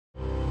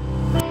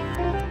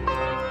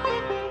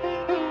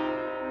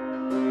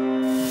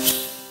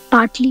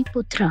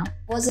Patliputra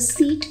was a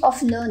seat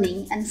of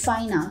learning and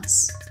fine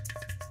arts.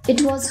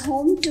 It was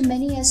home to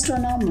many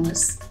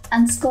astronomers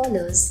and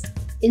scholars,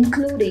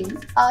 including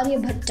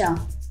Aryabhatta,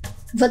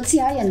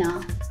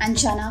 Vatsyayana, and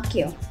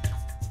Chanakya.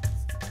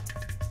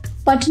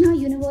 Patna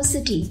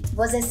University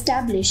was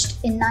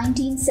established in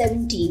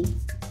 1917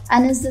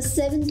 and is the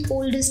seventh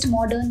oldest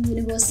modern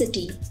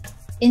university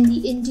in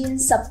the Indian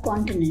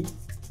subcontinent.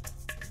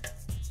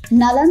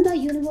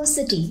 Nalanda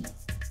University,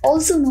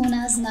 also known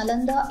as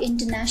Nalanda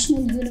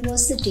International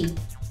University,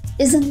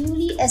 is a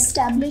newly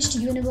established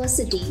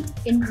university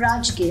in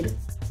Rajgir,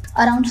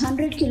 around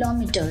 100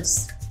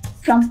 kilometers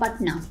from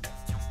Patna.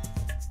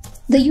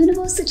 The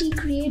university,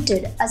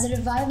 created as a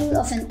revival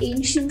of an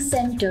ancient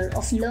center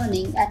of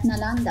learning at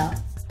Nalanda,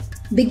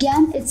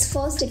 began its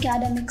first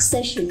academic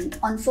session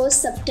on 1st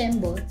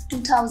September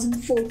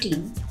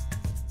 2014.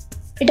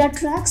 It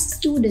attracts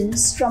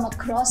students from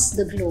across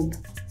the globe.